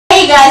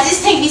guys,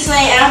 it's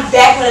Tinkbeslaying and I'm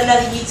back with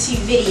another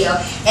YouTube video.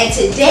 And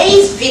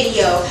today's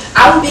video,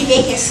 I will be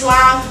making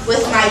slime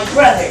with my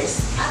brothers.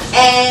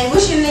 And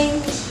what's your name?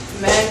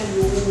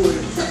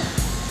 Manuel.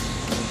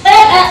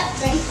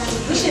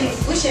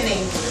 What's your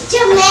name?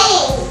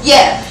 Jermaine.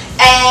 Yeah.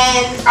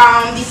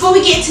 And before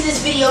we get into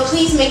this video,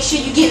 please make sure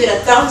you give it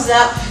a thumbs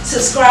up,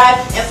 subscribe,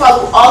 and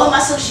follow all of my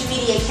social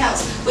media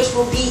accounts, which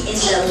will be in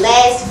the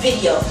last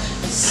video.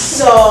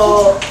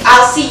 So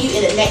I'll see you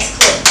in the next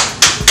clip.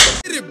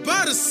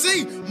 By the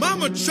sea,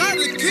 mama tried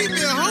to keep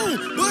me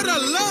home, but I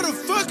love the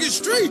fucking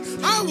street.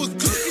 I was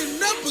cooking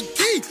up a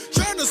key,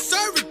 trying to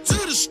serve it to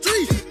the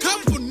street.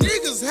 Couple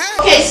niggas had.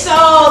 Okay,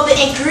 so the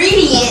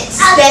ingredients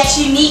that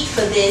you need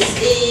for this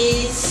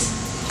is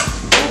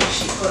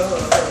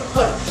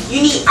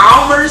you need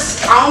Elmer's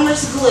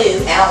glue.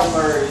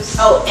 Elmer's.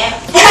 Oh,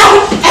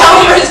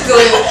 Elmer's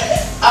glue.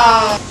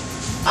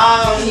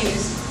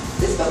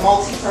 It's the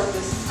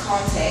multi-purpose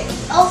contact.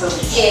 Oh,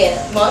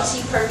 Yeah,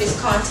 multi-purpose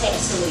contact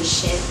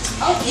solution.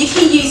 You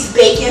can use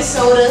baking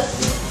soda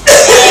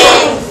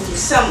and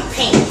some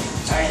paint.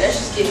 Alright, let's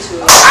just get to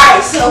it.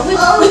 Alright, so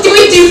what do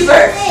we do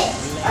first?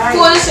 Alright.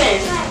 Pour this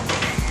in.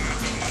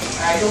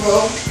 Alright, go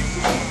roll.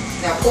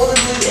 Now pour the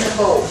glue in a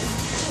bowl.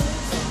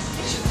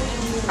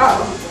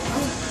 Oh.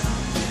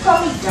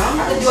 Call me dumb.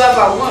 I can do it if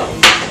I want.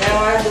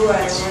 Now I do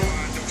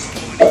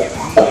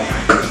it.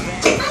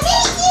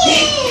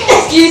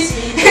 Excuse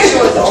me. Make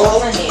sure it's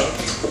all in there.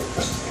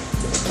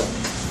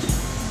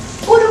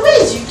 What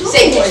did you do?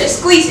 Say, just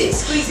squeeze it.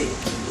 Squeeze it.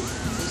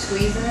 You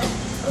squeezing it?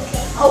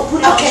 okay. Oh,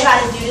 we don't try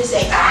to do this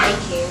at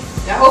barbecue.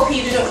 I hope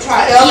you don't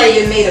try I to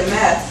already eat. made a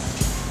mess.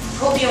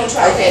 Hope you don't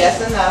try Okay, to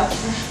that's enough.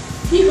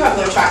 You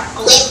probably gonna try.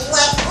 Oh,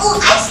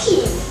 ice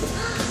cream.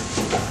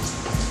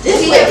 This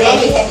is See, what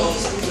Daddy Daddy had had to to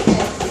use.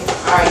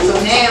 Alright, so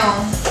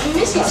now You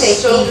miss you my take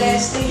so these.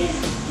 nasty.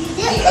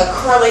 the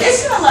acrylic It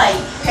smell like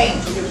paint.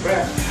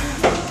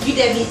 you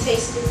Debbie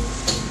taste it.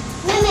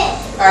 Mimi.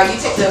 Alright, you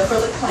take the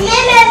acrylic paint.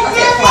 Mimi,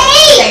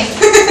 paint.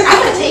 I'm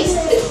gonna taste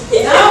it.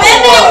 No.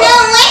 Mimi, no,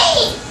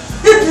 wait.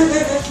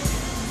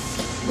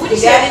 What You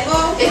is got that? it,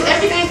 boo? Is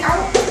everything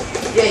out?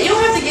 Yeah, you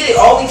don't have to get it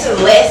all the way to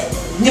the last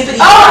nippity.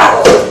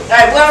 Oh!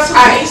 Alright, what else?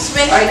 Alright, You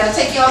spin it? Alright, now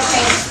take your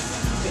paint.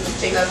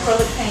 Take the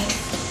acrylic paint.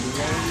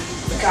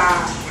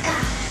 God.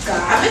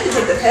 I meant to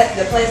take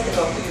the plastic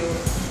off for you.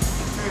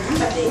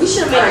 We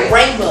should have made a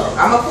rainbow.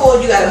 I'm gonna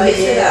pour, you gotta mix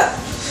it up.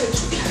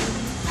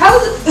 How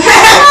is it?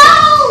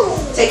 No.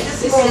 Take the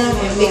spoon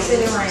and mix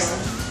it around.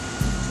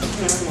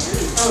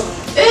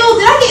 Ew,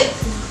 did I get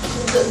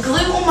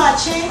glue on my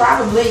chin?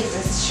 Probably,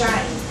 'cause it's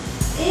shiny.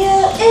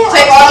 Ew,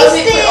 Take all of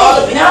it, taste put all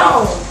of it. it.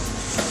 No,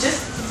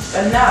 just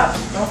enough.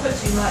 Don't put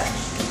too much.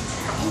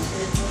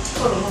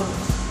 Hold on.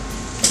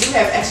 You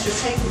have extra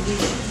paint to do.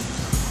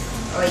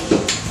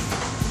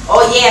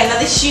 Oh yeah,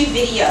 another shoe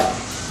video.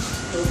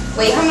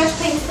 Wait, how much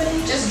paint you put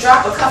in? Just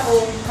drop a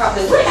couple,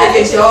 probably What like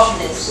happened a to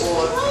darkness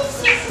or. What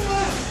is this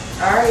one?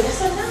 Alright,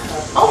 that's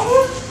enough. Oh,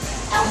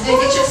 And then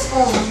get your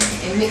spoon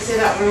and mix it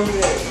up real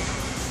good.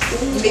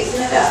 You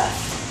mixing it up.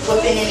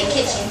 whipping in the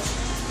kitchen.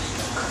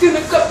 Cooking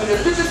the cup in a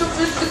little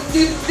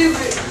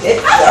bit.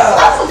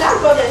 I forgot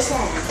about that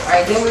song.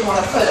 Alright, then we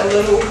want to put a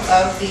little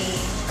of the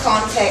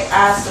contact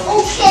eye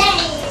solution.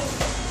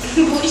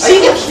 Okay. She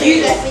look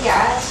cute for your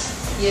eyes.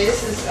 Yeah,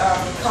 this is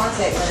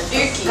contact lens.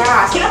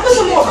 God, can I put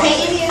some more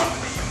paint in here?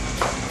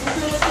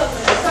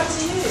 It's up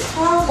to you.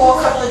 Pour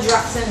a couple of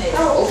drops in there.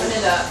 Open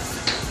it up.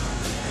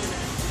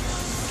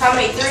 How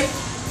many? 3?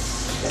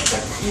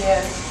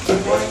 Yeah.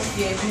 One.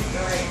 Yeah,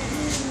 right.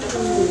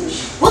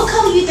 What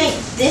color you think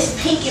this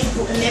pink and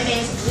that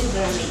man's blue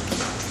gonna make?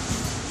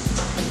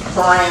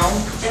 Brown.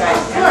 Right.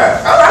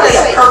 Probably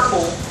a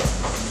purple.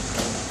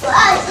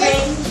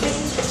 Green.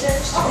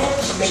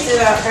 Mix it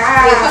up.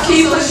 God. Yeah, put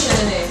some solution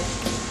in there.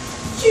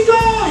 What you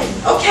doing?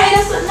 Okay,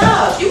 that's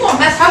enough. You want to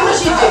mess? How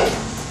much you do?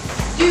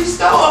 You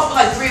start off with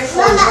like 3 or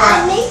 4 Mama, drops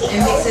I'm making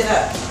and mix it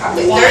up. I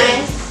put 1,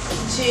 30.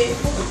 2.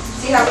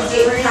 See how we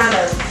get kind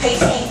of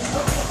pasty?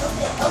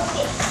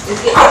 Okay.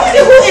 It's getting. I wonder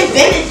who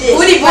invented this.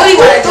 Woody wanna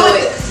do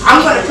it.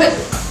 I'm gonna put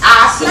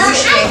our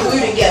solution and glue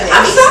together.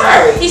 I'm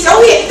sorry. He's Go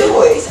ahead, okay. do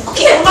it.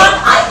 Okay,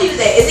 Mom, I do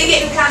that. Is it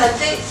getting kind of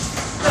thick?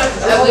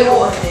 Put a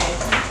little in there.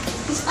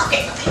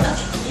 Okay.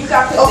 You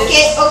got to put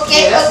this.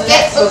 Okay. Yeah,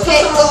 that's enough. So put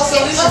some more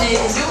solution in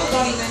and you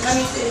don't even. Let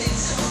me see.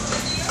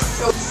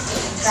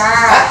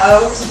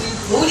 Uh-oh.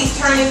 Woody's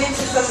turning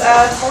into some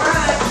slime.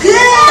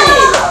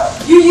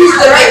 Good. You use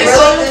the Right, baking really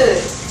soda. good.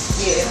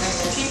 Yeah.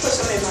 Can you put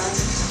some in mine?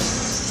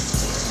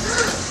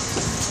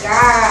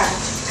 God.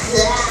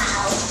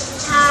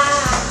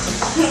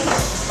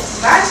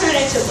 Mine turned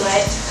into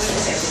black. I'm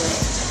gonna say black.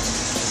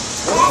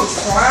 Ooh,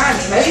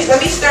 slimy. Let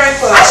me stir it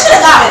for. I should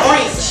have got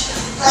orange.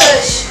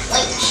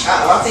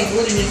 I think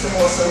Woody needs some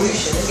more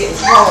solution. It's getting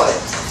hard.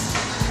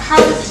 How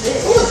is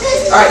this?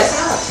 Alright, that's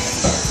enough.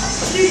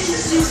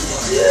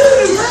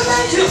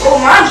 Oh,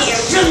 mine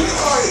getting really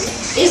hard.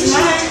 It's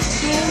mine.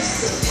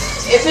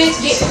 If it's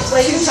getting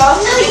too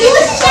soft,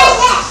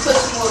 put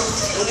some more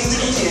in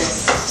here.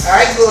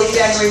 Alright, good. You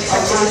gotta bring it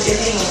over with your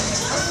hand.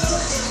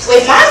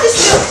 Wait, mine is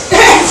still.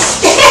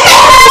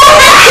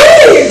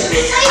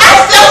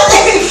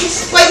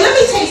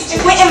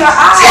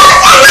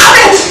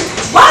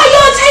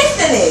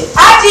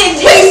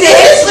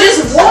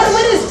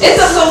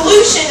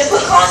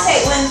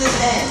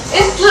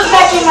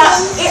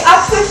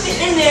 I pushed it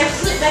in there and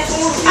flipped back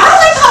on. I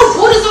like how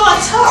good is on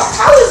top.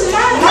 How is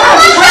mine?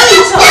 Mine's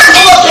really tough.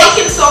 More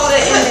baking soda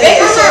in there.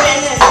 Baking soda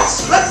in there.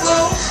 Look,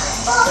 boo.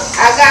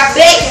 I got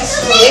baking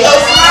soda. There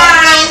goes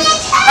mine.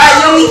 Alright,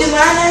 you want me to do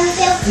mine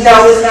now? No,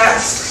 it's not.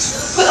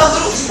 Put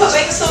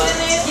baking soda in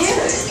there?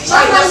 Yeah.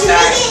 Mama, you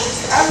make it?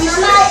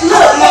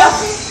 Look, Mom.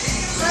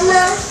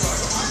 Mama.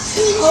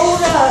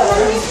 Hold up.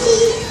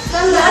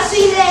 Mama, I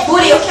see that.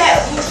 Booty,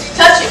 okay.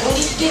 Touch it,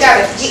 Booty. You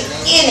gotta get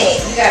in it.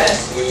 You gotta.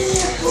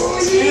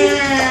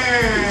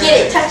 Get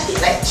it, touch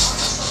it. Like,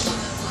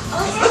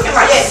 Looking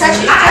like yeah, touch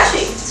it, snot. touch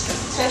it.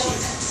 Touch it.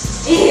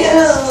 Ew.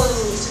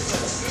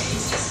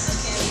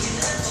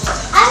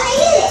 I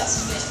like it.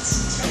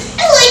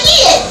 I like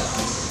it.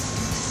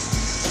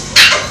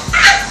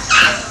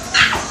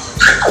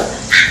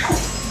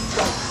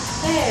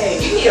 Hey.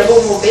 You need a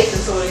little more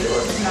baking soda.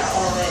 Yours is not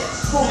all that.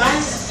 Who,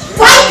 mine?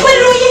 Why you put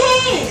it on your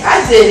hand?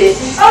 I did it.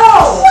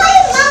 Oh. Why,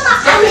 Mama?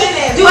 Throw it in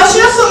there. Do I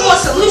should have put more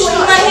solution?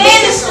 My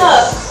hand is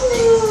stuck.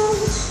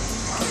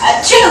 I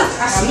chew.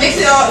 Now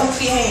mix it all with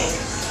your hand.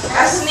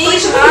 I sneeze.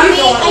 Felicia, What are you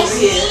doing I over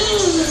here? see.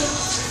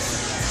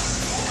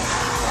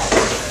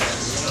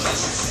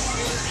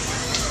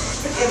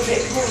 Look at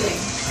Vic moving.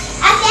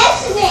 I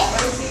bouncing it.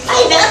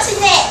 I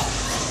bouncing it.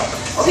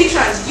 Oh, he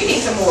trying. You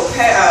need some more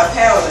powder.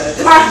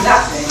 This is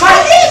nothing. My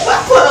hand, I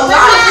put a lot of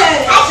Mama,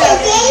 hand. I can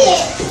get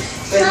it.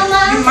 But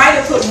Mama. you might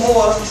have put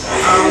more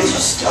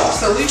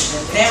solution.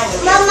 Now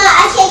look at Mama,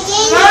 I can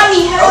get it.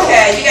 Mommy, it. help.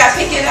 Okay, you gotta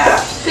pick it up.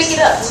 Pick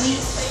it up,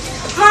 please.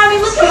 Mommy,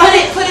 look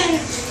at put in.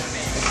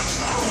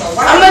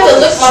 Why I'm you about to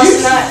put lick my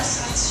juice? snot.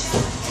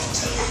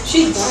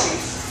 She's done.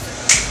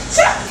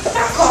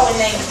 Stop calling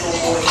names,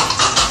 little boy.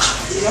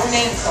 You don't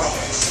name call.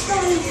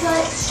 Mama,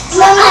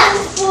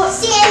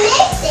 see, I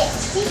mixed it.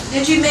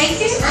 Did you make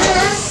it?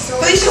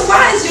 Uh-huh. Felicia,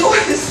 why is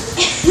yours?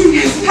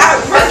 We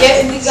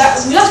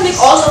don't make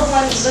all of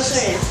one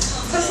glycerin.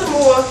 Put some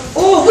more.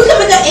 Oh, we can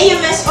make an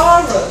AMS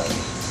aura.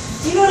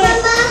 You know that?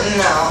 Mama,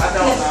 No, I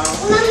don't know.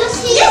 Mama,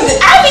 see.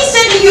 I be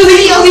sending you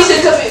videos. You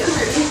should come here.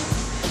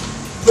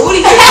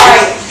 Booty is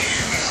right.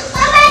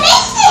 Mama, I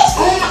mixed it.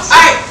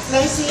 Alright, let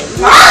me see.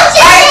 Right.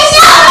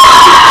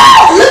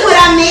 Look what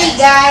I made,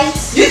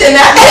 guys. You did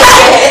not make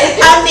it.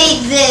 I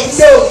made this.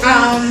 No.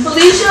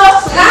 Felicia,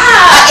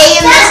 Nah.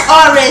 AMS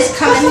aura is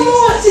coming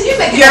Did you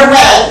make it your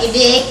right? way. You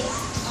dig?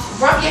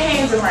 Rub your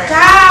hands around. God,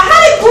 how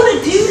did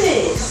Buddha do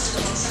this?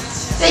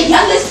 The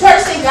youngest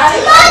person got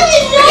it.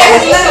 Look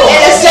at his little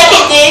And the one.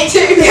 second did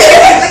too.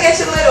 Look at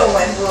your little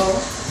one, boo.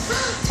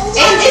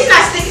 And it's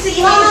not sticking to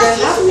your Mama,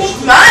 hands. just make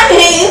it. Mine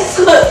is.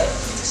 Look.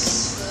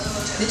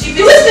 Did you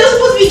Do it still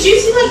supposed to be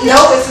juicy like that?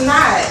 No, it's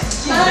not.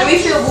 Let me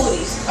feel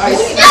booties.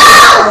 Booties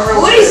No!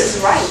 Booties is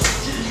right.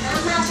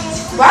 Mama,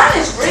 Mine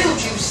is real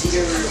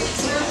juicy. Go with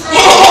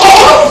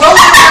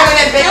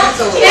that baking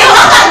soda.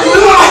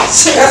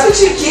 That's what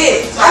you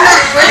get. Mine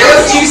is real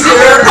juicy.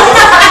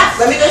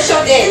 Let me go show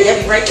Daddy. I'll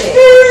be right there.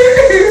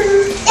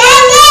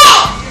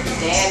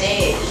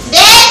 Daddy.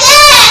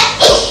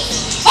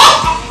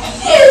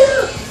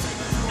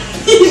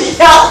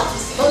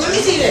 Oh, let me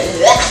see that.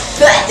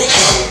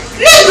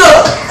 Nigga!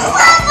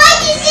 What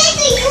you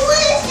think you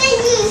want to say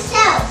to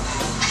yourself?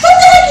 What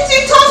the heck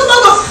you talking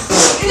about?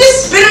 You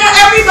just spit on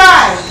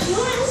everybody. You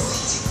want to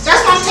say? That's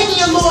why I'm taking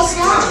your little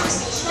slime.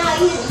 No,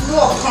 you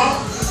Little punk.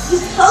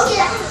 told it.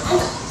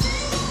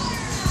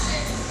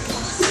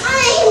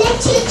 I'm the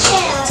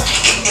teacher.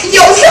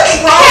 Yo,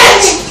 something wrong.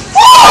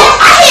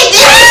 I hate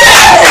this.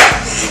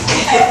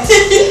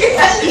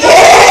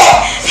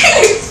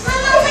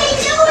 Mama, what you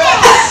doing?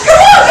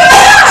 Come on.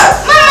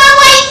 Mama,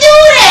 why you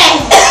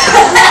doing?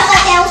 Mama,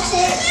 bounce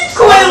it.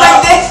 Going like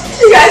this.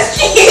 You guys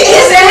can't.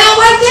 Is it not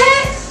like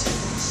that?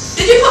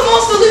 Did you put more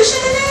solution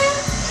in there?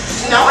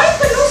 No, I ain't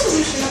put no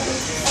solution in there.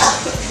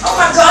 Oh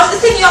my gosh,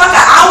 it's taking y'all like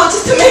an hour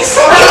just to make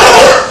some.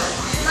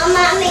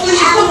 Mama, make You it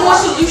should put more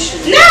out.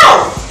 solution.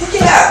 No! Pick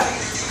it up.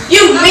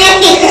 You man.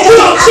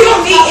 She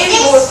don't need any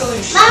more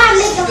solution. Mama,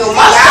 make a Yo, face.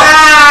 my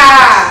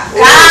Ah!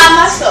 God,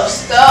 my stuff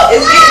stuck.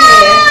 It's getting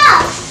there.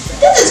 Ah!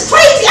 This is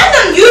crazy. I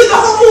done used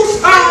the whole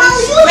Mama,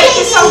 you baking made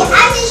it. soda.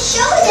 I just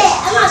showed it.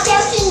 I'm not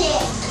bouncing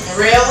it.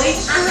 Really?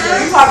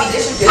 Uh-huh. You probably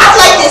did some good. I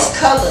like this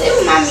color. It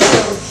reminds me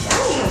of, I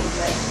don't know,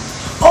 like,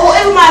 oh,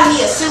 it reminds me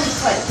of silly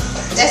putty.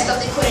 That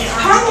stuff they put in.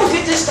 How do I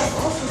get this stuff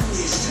off of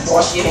you?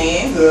 Wash your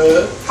hand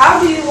good.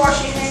 How do you wash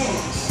your hands?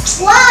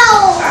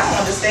 Whoa. I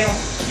don't understand.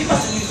 You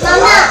must have used a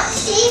Mama, lot.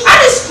 see? I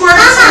just squirted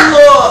Mama. some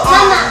little,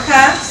 Mama.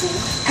 Huh?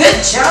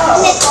 Good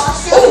job. Make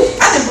awesome. Ooh,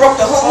 I done broke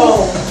the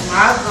whole.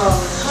 my God.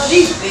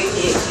 These big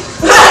heads.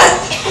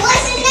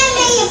 What's the name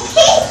of your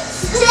pig?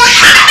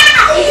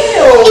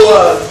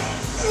 Ew.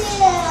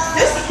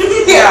 This,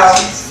 yeah.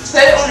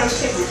 Put it on the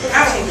table. I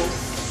don't even.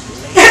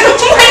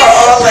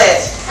 All that.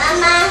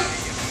 Mama,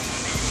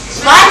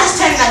 Mine just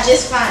turned out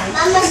just fine.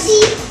 Mama,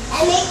 see?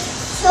 I make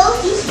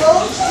trophies,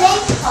 bowls, and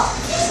cups.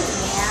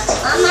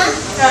 Mama,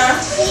 Huh?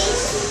 see?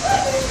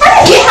 I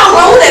don't get how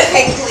Roll good that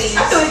cake, please.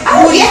 I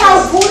don't get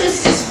how good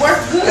this work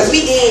Because good.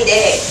 we did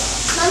that.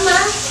 Mama,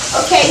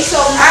 Okay, so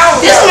I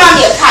don't this know.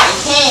 reminds me of cotton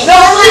candy. No,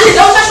 Felicia,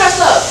 don't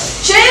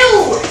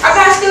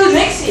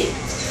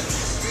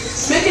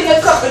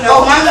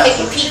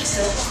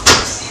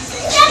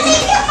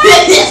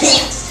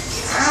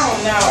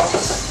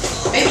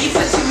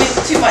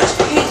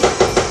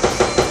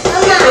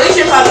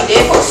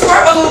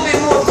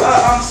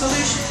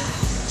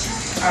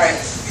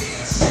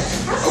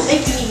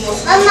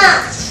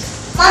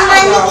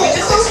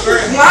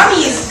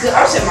Mommy is good.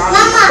 I said mommy.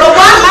 Mama. But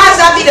why might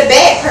I be the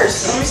bad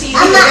person? Let me see you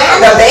be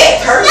the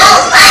bad person. No,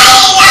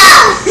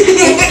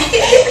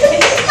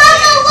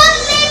 Mama, what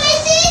made me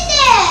do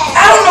that?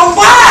 I don't know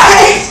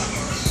why.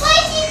 Why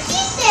did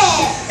you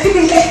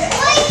do that?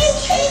 Why you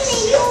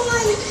treating you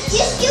want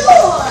just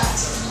yours?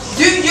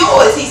 Do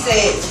yours, he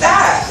said.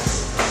 Stop.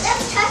 Stop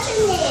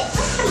touching it.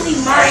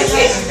 Alright,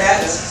 getting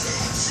better.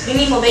 You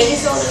need more baking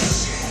soda?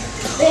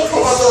 Pour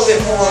a little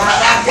bit more.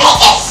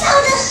 Baking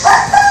soda.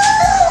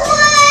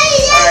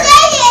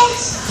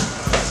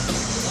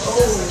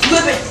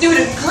 Whip it through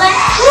the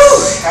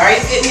glass. Alright,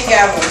 it's getting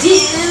together.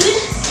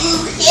 Dude.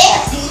 Yeah,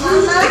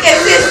 Mama. Look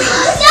at Sissy.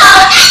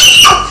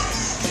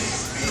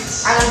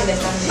 I don't think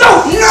that's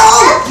done. No.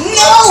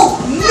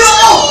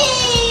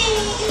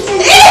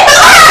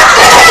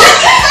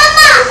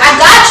 I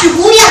got you,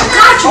 Booty. I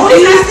got you, Oh, dude.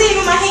 it's not staying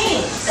in my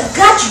hand. I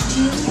got you,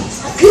 dude.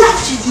 I got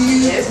you,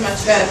 dude. Yeah, it's much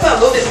better. Put a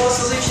little bit more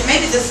solution.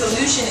 Maybe the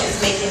solution is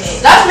making it.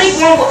 Let's make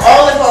one with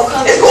all of our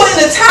colors. It's going in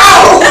the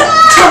towel.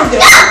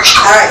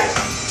 Alright.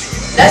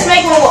 Let's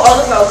make one with all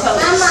of our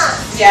colors. Mama.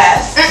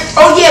 Yes.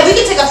 Oh yeah, we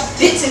can take a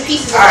bits and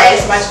pieces of Alright,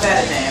 it's it. much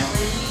better now.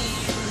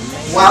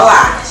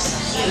 Voila.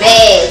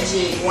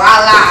 Magic.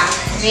 Voila.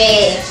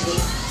 Magic.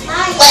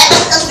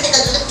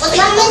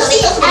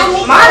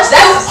 Mine,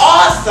 that's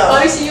awesome.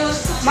 Let me see yours.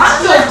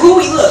 Mine's so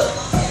gooey, look.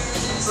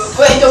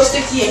 But it don't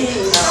stick to your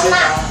hands.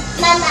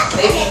 Mama.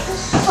 Maybe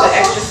put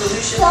extra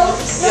solution.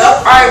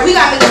 Yup. Alright, we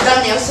gotta make a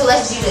thumbnail, so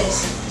let's do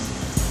this.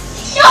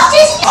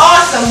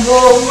 Awesome,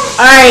 boo.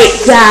 Alright,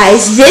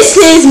 guys, this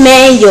is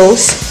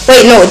Manuel's.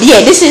 Wait, no,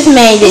 yeah, this is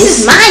Manuel's. This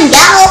is mine,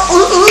 y'all.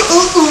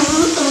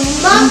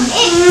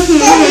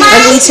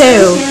 Ugly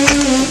too.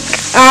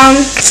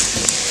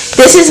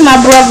 This is my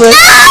brother.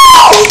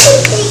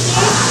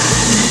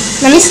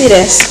 Let me see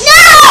this.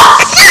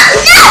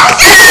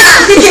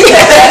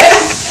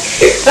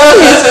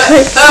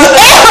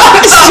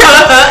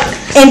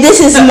 And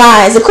this is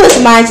mine. Of course,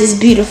 mine is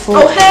beautiful.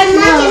 Oh, heck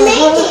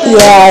no.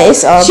 Yeah,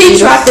 it's all She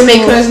beautiful. tried to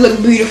make hers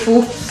look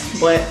beautiful,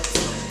 but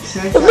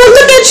But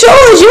look at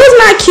yours. Yours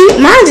not cute.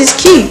 Mine is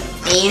cute.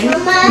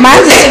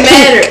 Mine doesn't is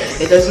matter.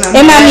 It does not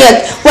It remind me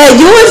matter. of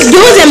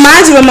yours and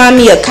mine remind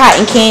me of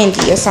cotton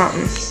candy or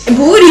something.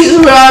 Booties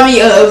remind me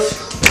of.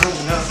 I don't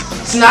know.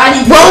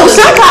 Snotty. Well,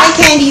 some cotton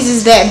candies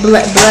is that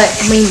black.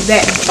 I mean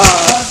that.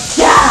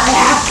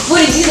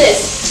 What did you do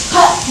this?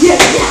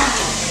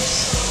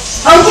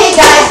 Okay,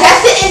 guys,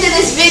 that's the end of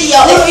this video.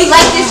 If you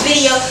like this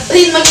video,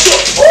 please make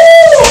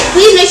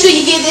sure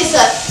you give this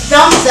a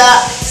thumbs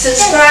up,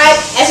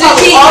 subscribe, and follow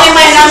all of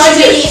my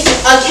social media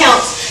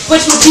accounts,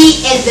 which will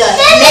be in the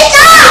next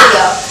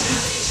video.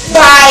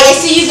 Bye, and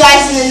see you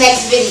guys in the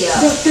next video.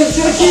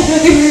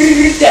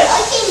 Okay.